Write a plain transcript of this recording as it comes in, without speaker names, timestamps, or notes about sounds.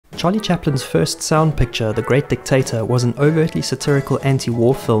Charlie Chaplin's first sound picture, The Great Dictator, was an overtly satirical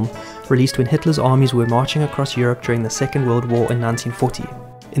anti-war film released when Hitler's armies were marching across Europe during the Second World War in 1940.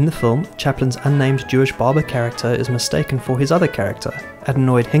 In the film, Chaplin's unnamed Jewish Barber character is mistaken for his other character,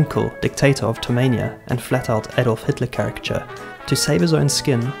 Adenoid Hynkel, Dictator of Tomania, and flat-out Adolf Hitler caricature. To save his own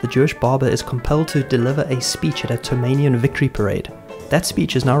skin, the Jewish Barber is compelled to deliver a speech at a Tomanian victory parade. That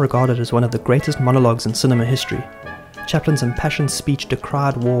speech is now regarded as one of the greatest monologues in cinema history. Chaplin's impassioned speech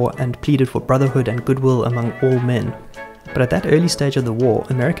decried war and pleaded for brotherhood and goodwill among all men. But at that early stage of the war,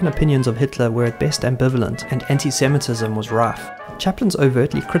 American opinions of Hitler were at best ambivalent, and anti-semitism was rife. Chaplin's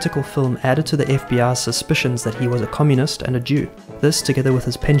overtly critical film added to the FBI's suspicions that he was a communist and a Jew. This, together with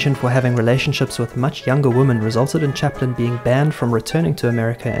his penchant for having relationships with much younger women, resulted in Chaplin being banned from returning to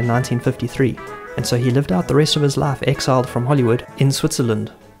America in 1953, and so he lived out the rest of his life exiled from Hollywood in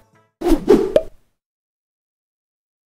Switzerland.